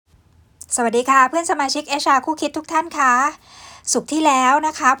สวัสดีค่ะเพื่อนสมาชิก HR คู่คิดทุกท่านค่ะศุกร์ที่แล้วน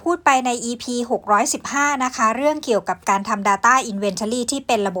ะคะพูดไปใน EP 615นะคะเรื่องเกี่ยวกับการทำ Data Inventory ที่เ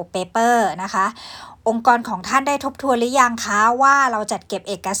ป็นระบบ Paper นะคะองค์กรของท่านได้ทบทวนหรือยังคะว่าเราจัดเก็บ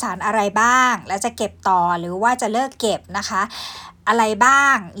เอกสารอะไรบ้างและจะเก็บต่อหรือว่าจะเลิกเก็บนะคะอะไรบ้า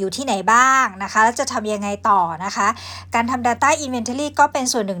งอยู่ที่ไหนบ้างนะคะแล้วจะทำยังไงต่อนะคะการทำ Data Inventory ก็เป็น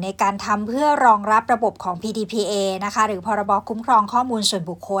ส่วนหนึ่งในการทำเพื่อรองรับระบบของ Pdpa นะคะหรือพรบคุ้มครองข้อมูลส่วน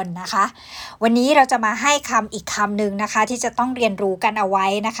บุคคลนะคะวันนี้เราจะมาให้คำอีกคำหนึ่งนะคะที่จะต้องเรียนรู้กันเอาไว้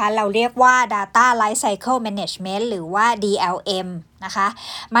นะคะเราเรียกว่า Data Lifecycle Management หรือว่า DLM นะคะ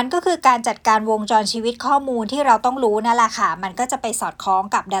มันก็คือการจัดการวงจรชีวิตข้อมูลที่เราต้องรู้นั่นแหละค่ะมันก็จะไปสอดคล้อง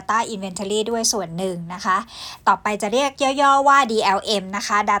กับ Data Inventory ด้วยส่วนหนึ่งนะคะต่อไปจะเรียกย่อๆว่า DLM นะค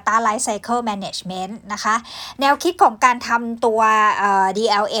ะ Data Lifecycle Management นะคะแนวคิดของการทำตัว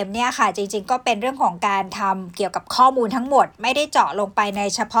DLM เนี่ยค่ะจริงๆก็เป็นเรื่องของการทำเกี่ยวกับข้อมูลทั้งหมดไม่ได้เจาะลงไปใน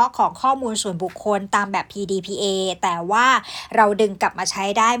เฉพาะของข้อมูลส่วนบุคคลตามแบบ Pdpa แต่ว่าเราดึงกลับมาใช้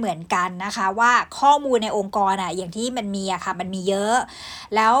ได้เหมือนกันนะคะว่าข้อมูลในองค์กรอย่างที่มันมีค่ะมันมีเยอะ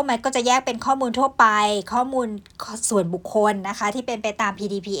แล้วมันก็จะแยกเป็นข้อมูลทั่วไปข้อมูลส่วนบุคคลนะคะที่เป็นไปตาม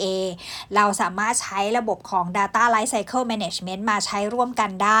Pdpa เราสามารถใช้ระบบของ Data Lifecycle Management มาใช้ร่วมกั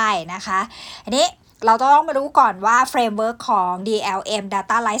นได้นะคะอันนี้เราต้องมารู้ก่อนว่าเฟรมเวิร์กของ DLM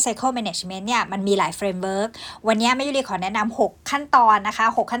Data Lifecycle Management เนี่ยมันมีหลายเฟรมเวิร์กวันนี้แม่ยุรีขอแนะนำ6ขั้นตอนนะคะ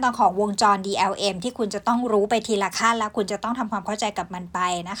6ขั้นตอนของวงจร DLM ที่คุณจะต้องรู้ไปทีละขั้นแล้วคุณจะต้องทำความเข้าใจกับมันไป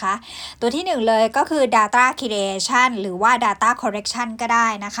นะคะตัวที่1เลยก็คือ Data Creation หรือว่า Data Correction ก็ได้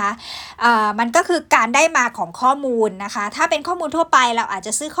นะคะมันก็คือการได้มาของข้อมูลนะคะถ้าเป็นข้อมูลทั่วไปเราอาจจ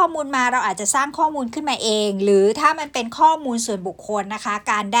ะซื้อข้อมูลมาเราอาจจะสร้างข้อมูลขึ้นมาเองหรือถ้ามันเป็นข้อมูลส่วนบุคคลนะคะ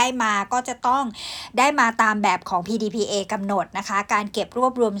การได้มาก็จะต้องได้มาตามแบบของ Pdpa กำหนดนะคะการเก็บรว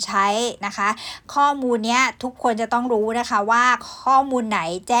บรวมใช้นะคะข้อมูลเนี้ยทุกคนจะต้องรู้นะคะว่าข้อมูลไหน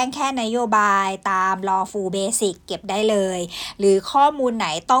แจ้งแค่นโยบายตาม lawful basic เก็บได้เลยหรือข้อมูลไหน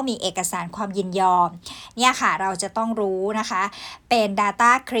ต้องมีเอกสารความยินยอมเนี่ยค่ะเราจะต้องรู้นะคะเป็น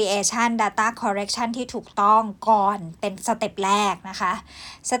data creation data correction ที่ถูกต้องก่อนเป็นสเต็ปแรกนะคะ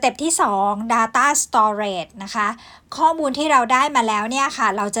สเต็ปที่2 data storage นะคะข้อมูลที่เราได้มาแล้วเนี่ยค่ะ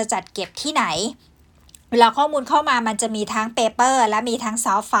เราจะจัดเก็บที่ไหนเวลาข้อมูลเข้ามามันจะมีทั้ง paper และมีทั้ง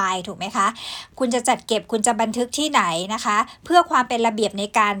soft file ถูกไหมคะคุณจะจัดเก็บคุณจะบันทึกที่ไหนนะคะเพื่อความเป็นระเบียบใน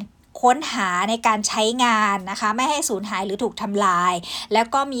การค้นหาในการใช้งานนะคะไม่ให้สูญหายหรือถูกทำลายแล้ว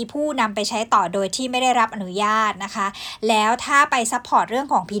ก็มีผู้นำไปใช้ต่อโดยที่ไม่ได้รับอนุญาตนะคะแล้วถ้าไปซัพพอร์ตเรื่อง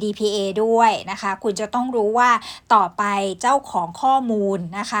ของ Pdpa ด้วยนะคะคุณจะต้องรู้ว่าต่อไปเจ้าของข้อมูล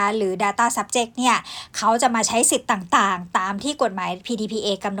นะคะหรือ data subject เนี่ยเขาจะมาใช้สิทธิ์ต่างๆตามที่กฎหมาย Pdpa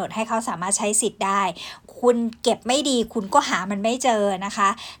กำหนดให้เขาสามารถใช้สิทธิ์ได้คุณเก็บไม่ดีคุณก็หามันไม่เจอนะคะ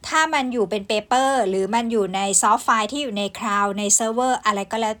ถ้ามันอยู่เป็นเปเปอร์หรือมันอยู่ในซอฟต์ไฟล์ที่อยู่ในคลาวด์ในเซิร์ฟเวอร์อะไร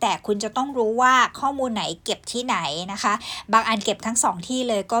ก็แล้วแต่คุณจะต้องรู้ว่าข้อมูลไหนเก็บที่ไหนนะคะบางอันเก็บทั้ง2ที่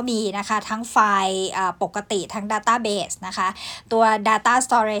เลยก็มีนะคะทั้งไฟล์ปกติทั้ง Database นะคะตัว Data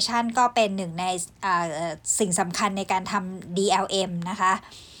Storage ก็เป็นหนึ่งในสิ่งสำคัญในการทำ DLM นะคะ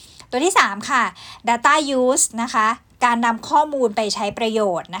ตัวที่3ค่ะ Data Use นะคะการนำข้อมูลไปใช้ประโย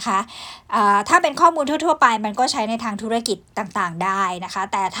ชน์นะคะถ้าเป็นข้อมูลทั่วๆไปมันก็ใช้ในทางธุรกิจต่างๆได้นะคะ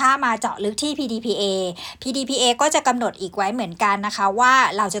แต่ถ้ามาเจาะลึกที่ Pdpa ก็จะกำหนดอีกไว้เหมือนกันนะคะว่า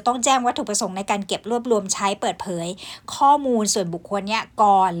เราจะต้องแจ้งวัตถุประสงค์ในการเก็บรวบรวมใช้เปิดเผยข้อมูลส่วนบุคคลเนี่ย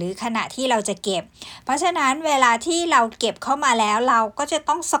ก่อนหรือขณะที่เราจะเก็บเพราะฉะนั้นเวลาที่เราเก็บเข้ามาแล้วเราก็จะ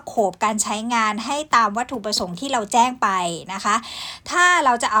ต้องสโคปการใช้งานให้ตามวัตถุประสงค์ที่เราแจ้งไปนะคะถ้าเร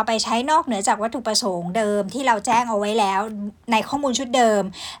าจะเอาไปใช้นอกเหนือจากวัตถุประสงค์เดิมที่เราแจ้งเอาไว้แล้วในข้อมูลชุดเดิม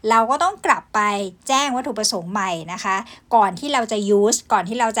เราก็ต้องกลับไปแจ้งวัตถุประสงค์ใหม่นะคะก่อนที่เราจะ use ก่อน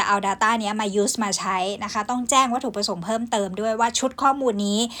ที่เราจะเอา data เนี้ยมา use มาใช้นะคะต้องแจ้งวัตถุประสงค์เพิ่มเติมด้วยว่าชุดข้อมูล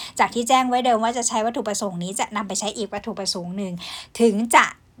นี้จากที่แจ้งไว้เดิมว่าจะใช้วัตถุประสงค์นี้จะนำไปใช้อีกวัตถุประสงค์หนึ่งถึงจะ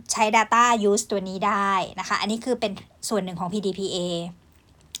ใช้ data use ตัวนี้ได้นะคะอันนี้คือเป็นส่วนหนึ่งของ Pdpa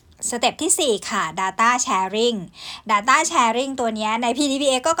สเต็ปที่4ค่ะ Data Sharing Data Sharing ตัวนี้ใน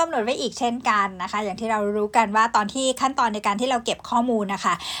Pdpa ก็กำหนดไว้อีกเช่นกันนะคะอย่างที่เรารู้กันว่าตอนที่ขั้นตอนในการที่เราเก็บข้อมูลนะค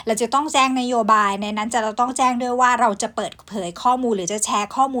ะเราจะต้องแจ้งนโยบายในนั้นเราต้องแจ้งด้วยว่าเราจะเปิดเผยข้อมูลหรือจะแชร์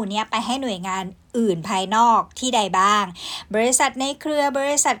ข้อมูลนี้ไปให้หน่วยงานอื่นภายนอกที่ใดบ้างบริษัทในเครือบ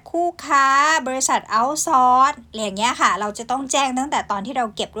ริษัทคู่ค้าบริษัทเอาท์ซอร์สอย่างเงี้ยค่ะเราจะต้องแจ้งตั้งแต่ตอนที่เรา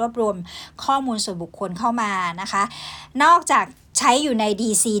เก็บรวบรวมข้อมูลส่วนบุคคลเข้ามานะคะนอกจากใช้อยู่ใน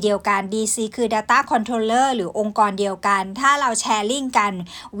DC เดียวกัน DC คือ Data Controller หรือองค์กรเดียวกันถ้าเราแชร์ลิงก์กัน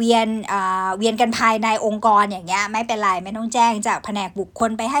เวียนกันภายในองค์กรอย่างเงี้ยไม่เป็นไรไม่ต้องแจ้งจากแผนกบุคคล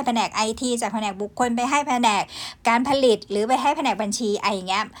ไปให้แผนก IT จากแผนกบุคคลไปให้แผนกการผลิตหรือไปให้แผนกบัญชีอย่าง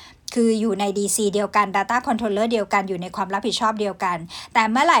เงี้ย คืออยู่ใน DC เดียวกัน Data Controller เดียวกันอยู่ในความรับผิดชอบเดียวกันแต่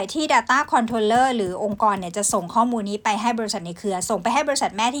เมื่อไหร่ที่ Data Controller หรือองค์กรเนี่ยจะส่งข้อมูลนี้ไปให้บริษัทในเครือส่งไปให้บริษั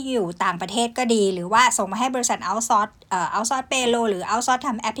ทแม่ที่อยู่ต่างประเทศก็ดีหรือว่าส่งมาให้บริษัท outsource payroll หรือ outsource ท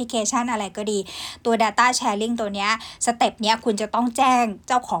ำแอปพลิเคชันอะไรก็ดีตัว Data Sharing ตัวเนี้ยสเต็ปเนี้ยคุณจะต้องแจ้งเ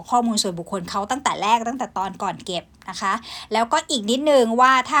จ้าของข้อมูลส่วนบุคคลเขาตั้งแต่แรกตั้งแต่ตอนก่อนเก็บนะคะแล้วก็อีกนิดนึงว่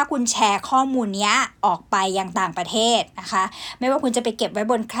าถ้าคุณแชร์ข้อมูลนี้ออกไปยังต่างประเทศนะคะไม่ว่าคุณจะไปเก็บไว้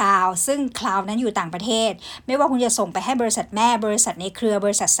บนคลาวด์ซึ่งคลาวด์นั้นอยู่ต่างประเทศไม่ว่าคุณจะส่งไปให้บริษัทแม่บริษัทในเครือบ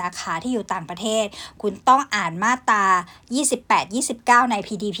ริษัทสาขาที่อยู่ต่างประเทศคุณต้องอ่านมาตรา28-29ใน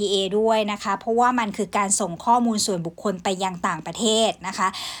Pdpa ด้วยนะคะเพราะว่ามันคือการส่งข้อมูลส่วนบุคคลไปยังต่างประเทศนะคะ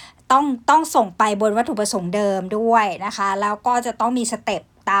ต้องส่งไปบนวัตถุประสงค์เดิมด้วยนะคะแล้วก็จะต้องมีสเต็ป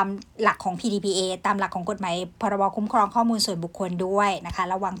ตามหลักของ Pdpa ตามหลักของกฎหมายพรบคุ้มครองข้อมูลส่วนบุคคลด้วยนะคะ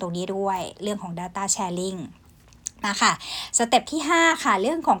ระวังตรงนี้ด้วยเรื่องของ Data Sharing นะคะสเต็ปที่5ค่ะเ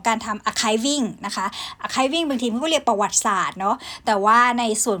รื่องของการทำ archiving นะคะ archiving บางทีมันก็เรียกประวัติศาสตร์เนาะแต่ว่าใน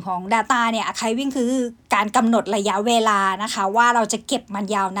ส่วนของ Data เนี่ย archiving คือการกำหนดระยะเวลานะคะว่าเราจะเก็บมัน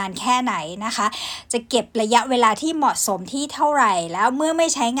ยาวนานแค่ไหนนะคะจะเก็บระยะเวลาที่เหมาะสมที่เท่าไหร่แล้วเมื่อไม่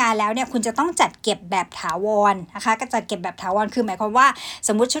ใช้งานแล้วเนี่ยคุณจะต้องจัดเก็บแบบถาวรนะคะก็จัดเก็บแบบถาวรคือหมายความว่าส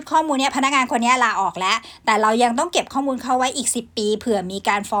มมุติชุดข้อมูลเนี่ยพนักงานคนนี้ลาออกแล้วแต่เรายังต้องเก็บข้อมูลเขาไว้อีก10ปีเผื่อมี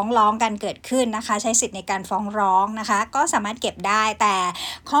การฟ้องร้องกันเกิดขึ้นนะคะใช้สิทธิ์ในการฟ้องร้องนะคะก็สามารถเก็บได้แต่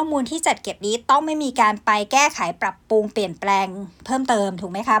ข้อมูลที่จัดเก็บนี้ต้องไม่มีการไปแก้ไขปรับปรุงเปลี่ยนแปลงเพิ่มเติมถู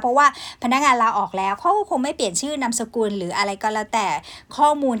กไหมคะเพราะว่าพนักงานลาออกแล้วเขาคงไม่เปลี่ยนชื่อนามสกุลหรืออะไรก็แล้วแต่ข้อ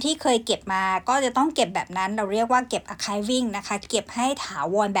มูลที่เคยเก็บมาก็จะต้องเก็บแบบนั้นเราเรียกว่าเก็บ archiving นะคะเก็บให้ถา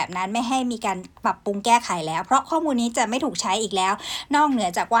วรแบบนั้นไม่ให้มีการปรับปรุงแก้ไขแล้วเพราะข้อมูลนี้จะไม่ถูกใช้อีกแล้วนอกเหนือ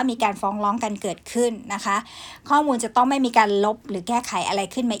จากว่ามีการฟ้องร้องกันเกิดขึ้นนะคะข้อมูลจะต้องไม่มีการลบหรือแก้ไขอะไร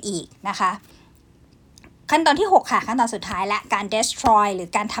ขึ้นมาอีกนะคะขั้นตอนที่6ค่ะขั้นตอนสุดท้ายและการ destroy หรือ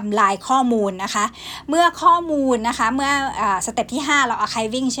การทำลายข้อมูลนะคะเมื่อข้อมูลนะคะเมื่อสเต็ปที่5เรา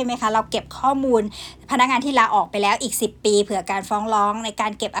archiving ใช่ไหมคะเราเก็บข้อมูลพนักงานที่ลาออกไปแล้วอีก10ปีเผื่อการฟ้องร้องในกา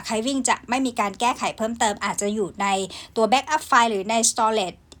รเก็บ archiving จะไม่มีการแก้ไขเพิ่มเติมอาจจะอยู่ในตัว backup file หรือใน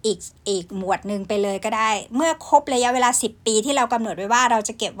storageอีกหมวดหนึ่งไปเลยก็ได้เมื่อครบระยะเวลา10ปีที่เรากำหนดไว้ว่าเราจ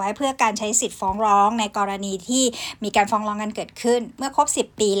ะเก็บไว้เพื่อการใช้สิทธิ์ฟ้องร้องในกรณีที่มีการฟ้องร้องกันเกิดขึ้นเมื่อครบ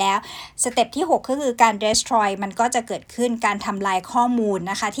10ปีแล้วสเต็ปที่6ก็คือการ destroy มันก็จะเกิดขึ้นการทำลายข้อมูล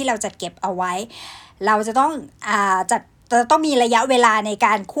นะคะที่เราจัดเก็บเอาไว้เราจะต้องต้องมีระยะเวลาในก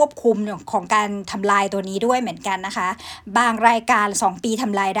ารควบคุมของการทำลายตัวนี้ด้วยเหมือนกันนะคะบางรายการ2ปีท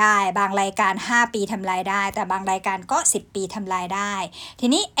ำลายได้บางรายการ5ปีทำลายได้แต่บางรายการก็10ปีทำลายได้ที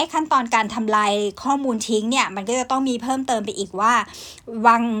นี้ไอ้ขั้นตอนการทำลายข้อมูลทิ้งเนี่ยมันก็จะต้องมีเพิ่มเติมไปอีกว่าบ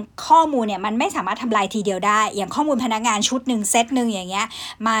างข้อมูลเนี่ยมันไม่สามารถทำลายทีเดียวได้อย่างข้อมูลพนักงานชุดหนึ่งเซตหนึ่งอย่างเงี้ย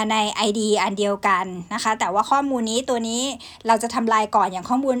มาใน ID อันเดียวกันนะคะแต่ว่าข้อมูลนี้ตัวนี้เราจะทำลายก่อนอย่าง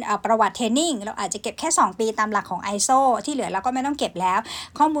ข้อมูลประวัติเทรนนิ่งเราอาจจะเก็บแค่2ปีตามหลักของ ISOที่เหลือเราก็ไม่ต้องเก็บแล้ว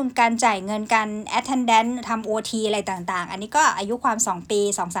ข้อมูลการจ่ายเงินการ attendance ทำ OT อะไรต่างๆอันนี้ก็อายุความ2ปี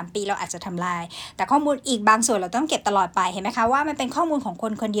 2-3 ปีเราอาจจะทำลายแต่ข้อมูลอีกบางส่วนเราต้องเก็บตลอดไปเห็นไหมคะว่ามันเป็นข้อมูลของค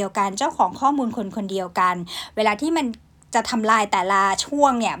นคนเดียวกันเจ้าของข้อมูลคนเดียวกันเวลาที่มันจะทำลายแต่ละช่ว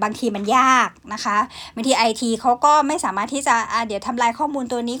งเนี่ยบางทีมันยากนะคะบางที IT เขาก็ไม่สามารถที่จะเดี๋ยวทำลายข้อมูล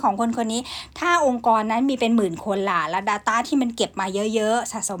ตัวนี้ของคนนี้ถ้าองค์กรนั้นมีเป็นหมื่นคนล่ะแล้ว Data ที่มันเก็บมาเยอะ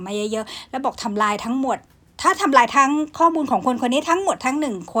ๆสะสมมาเยอะๆแล้วบอกทำลายทั้งหมดถ้าทำลายทั้งข้อมูลของคนนี้ทั้งหมดทั้ง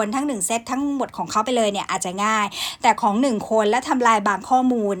1คนทั้ง1เซตทั้งหมดของเขาไปเลยเนี่ยอาจจะง่ายแต่ของ1คนและทำลายบางข้อ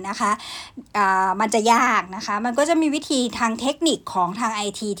มูลนะคะมันจะยากนะคะมันก็จะมีวิธีทางเทคนิคของทาง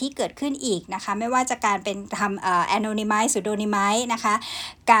IT ที่เกิดขึ้นอีกนะคะไม่ว่าจะการเป็นทำanonymize pseudonymize นะคะ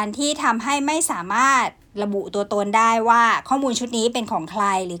การที่ทำให้ไม่สามารถระบุตัวตนได้ว่าข้อมูลชุดนี้เป็นของใคร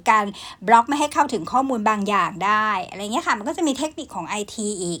หรือการบล็อกไม่ให้เข้าถึงข้อมูลบางอย่างได้อะไรเงี้ยค่ะมันก็จะมีเทคนิคของ IT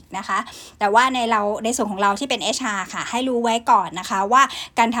อีกนะคะแต่ว่าในส่วนของเราที่เป็น HR ค่ะให้รู้ไว้ก่อนนะคะว่า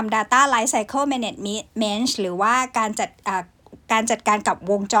การทำ Data Lifecycle Management หรือว่าการจัดการกับ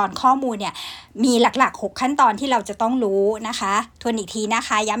วงจรข้อมูลเนี่ยมีหลักๆ6ขั้นตอนที่เราจะต้องรู้นะคะทวนอีกทีนะค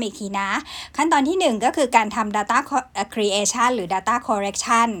ะย้ำอีกทีนะขั้นตอนที่1ก็คือการทำ data creation หรือ data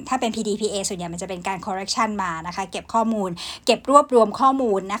correction ถ้าเป็น Pdpa ส่วนใหญ่มันจะเป็นการ correction มานะคะเก็บข้อมูลเก็บรวบรวมข้อ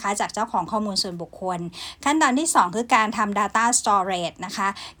มูลนะคะจากเจ้าของข้อมูลส่วนบุคคลขั้นตอนที่2คือการทำ data storage นะคะ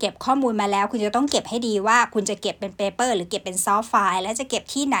เก็บข้อมูลมาแล้วคุณจะต้องเก็บให้ดีว่าคุณจะเก็บเป็น paper หรือเก็บเป็น soft file และจะเก็บ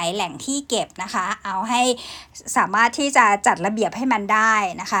ที่ไหนแหล่งที่เก็บนะคะเอาให้สามารถที่จะจัดระเบียบให้มันได้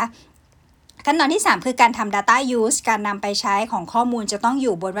นะคะขั้นตอนที่3คือการทำ data use การนำไปใช้ของข้อมูลจะต้องอ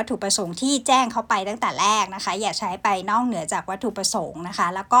ยู่บนวัตถุประสงค์ที่แจ้งเข้าไปตั้งแต่แรกนะคะอย่าใช้ไปนอกเหนือจากวัตถุประสงค์นะคะ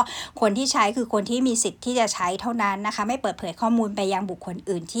แล้วก็คนที่ใช้คือคนที่มีสิทธิ์ที่จะใช้เท่านั้นนะคะไม่เปิดเผยข้อมูลไปยังบุคคล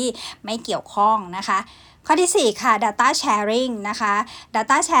อื่นที่ไม่เกี่ยวข้องนะคะ ข้อที่4ค่ะ data sharing นะคะ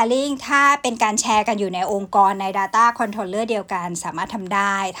data sharing ถ้าเป็นการแชร์กันอยู่ในองค์กรใน data controller เดียวกันสามารถทำไ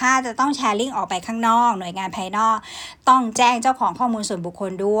ด้ถ้าจะต้อง sharing ออกไปข้างนอกหน่วยงานภายนอกต้องแจ้งเจ้าของข้อมูลส่วนบุคค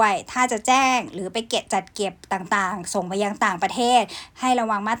ลด้วยถ้าจะแจ้งหรือไปจัดเก็บต่างๆส่งไปยังต่างประเทศให้ระ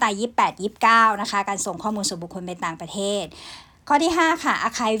วังมาตรา28-29นะคะการส่งข้อมูลส่วนบุคคลไปต่างประเทศข้อที่5ค่ะ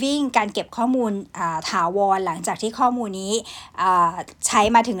archiving การเก็บข้อมูลถาวรหลังจากที่ข้อมูลนี้ใช้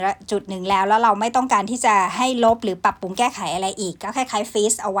มาถึงจุดหนึ่งแล้วเราไม่ต้องการที่จะให้ลบหรือปรับปรุงแก้ไขอะไรอีกก็คล้ายๆ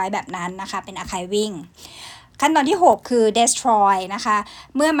freeze เอาไว้แบบนั้นนะคะเป็น archiving ขั้นตอนที่6คือ destroy นะคะ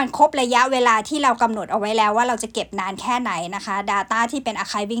เมื่อมันครบระยะเวลาที่เรากำหนดเอาไว้แล้วว่าเราจะเก็บนานแค่ไหนนะคะ data ที่เป็น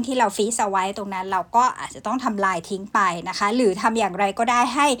archiving ที่เรา freeze เอาไว้ตรงนั้นเราก็อาจจะต้องทำลายทิ้งไปนะคะหรือทำอย่างไรก็ได้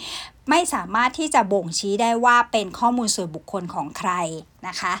ให้ไม่สามารถที่จะบ่งชี้ได้ว่าเป็นข้อมูลส่วนบุคคลของใครน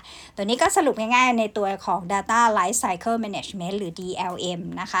ะคะตัวนี้ก็สรุปง่ายๆในตัวของ data life cycle management หรือ DLM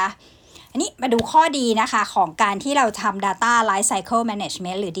นะคะอันนี้มาดูข้อดีนะคะของการที่เราทำ data life cycle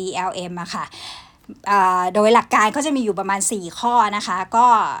management หรือ DLM อะค่ะโดยหลักการก็จะมีอยู่ประมาณ4ข้อนะคะก็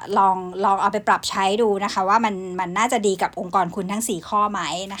ลองเอาไปปรับใช้ดูนะคะว่ามันน่าจะดีกับองค์กรคุณทั้ง4ข้อไหม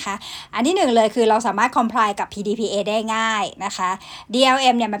นะคะอันที่1เลยคือเราสามารถ comply กับ Pdpa ได้ง่ายนะคะ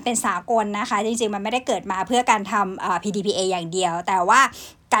DLM เนี่ยมันเป็นสากลนะคะจริงๆมันไม่ได้เกิดมาเพื่อการทำPdpa อย่างเดียวแต่ว่า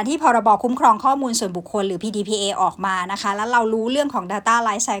การที่พรบคุ้มครองข้อมูลส่วนบุคคลหรือ Pdpa ออกมานะคะแล้วเรารู้เรื่องของ data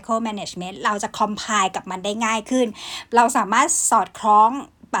life cycle management เราจะ comply กับมันได้ง่ายขึ้นเราสามารถสอดคล้อง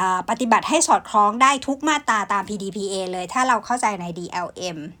ปฏิบัติให้สอดคล้องได้ทุกมาตราตาม Pdpa เลยถ้าเราเข้าใจใน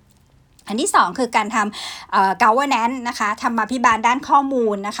DLM อันที่2คือการทำgovernance นะคะธรรมาภิบาลด้านข้อมู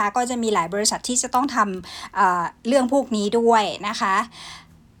ลนะคะก็จะมีหลายบริษัทที่จะต้องทำเรื่องพวกนี้ด้วยนะคะ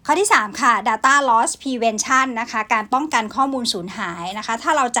ข้อที่3ค่ะ data loss prevention นะคะการป้องกันข้อมูลสูญหายนะคะถ้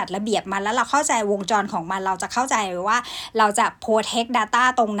าเราจัดระเบียบมันแล้วเราเข้าใจวงจรของมันเราจะเข้าใจว่าเราจะ protect data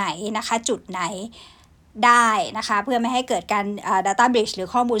ตรงไหนนะคะจุดไหนได้นะคะเพื่อไม่ให้เกิดการ data breach หรือ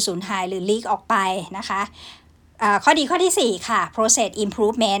ข้อมูลสูญหายหรือ leak ออกไปนะคะข้อดีข้อที่4ค่ะ process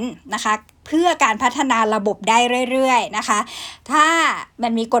improvement นะคะเพื่อการพัฒนาระบบได้เรื่อยๆนะคะถ้ามั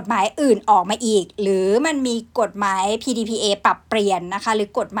นมีกฎหมายอื่นออกมาอีกหรือมันมีกฎหมาย Pdpa ปรับเปลี่ยนนะคะหรือ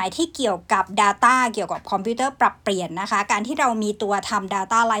กฎหมายที่เกี่ยวกับ data เกี่ยวกับคอมพิวเตอร์ปรับเปลี่ยนนะคะการที่เรามีตัวทำ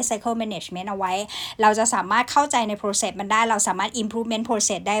data life cycle management เอาไว้เราจะสามารถเข้าใจใน process มันได้เราสามารถ improvement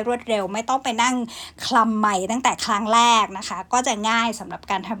process ได้รวดเร็วไม่ต้องไปนั่งคลำใหม่ตั้งแต่ครั้งแรกนะคะก็จะง่ายสำหรับ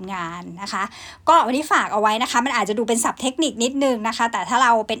การทำงานนะคะก็วันนี้ฝากเอาไว้นะคะมันอาจจะดูเป็นศัพท์เทคนิคนิดนึงนะคะแต่ถ้าเร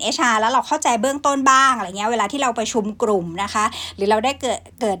าเป็น HR แล้วเราเข้าใจเบื้องต้นบ้างอะไรเงี้ยเวลาที่เราประชุมกลุ่มนะคะหรือเราได้เ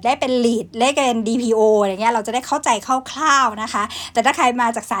กิดได้เป็น lead ได้เป็น DPO อะไรเงี้ยเราจะได้เข้าใจคร่าวๆนะคะแต่ถ้าใครมา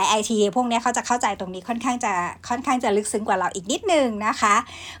จากสาย IT พวกนี้เขาจะเข้าใจตรงนี้ค่อนข้างจะลึกซึ้งกว่าเราอีกนิดนึงนะคะ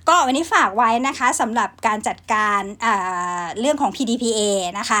ก็วันนี้ฝากไว้นะคะสำหรับการจัดการเรื่องของ Pdpa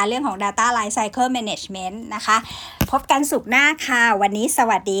นะคะเรื่องของ data life cycle management นะคะพบกันศุกร์หน้าค่ะวันนี้ส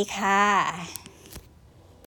วัสดีค่ะ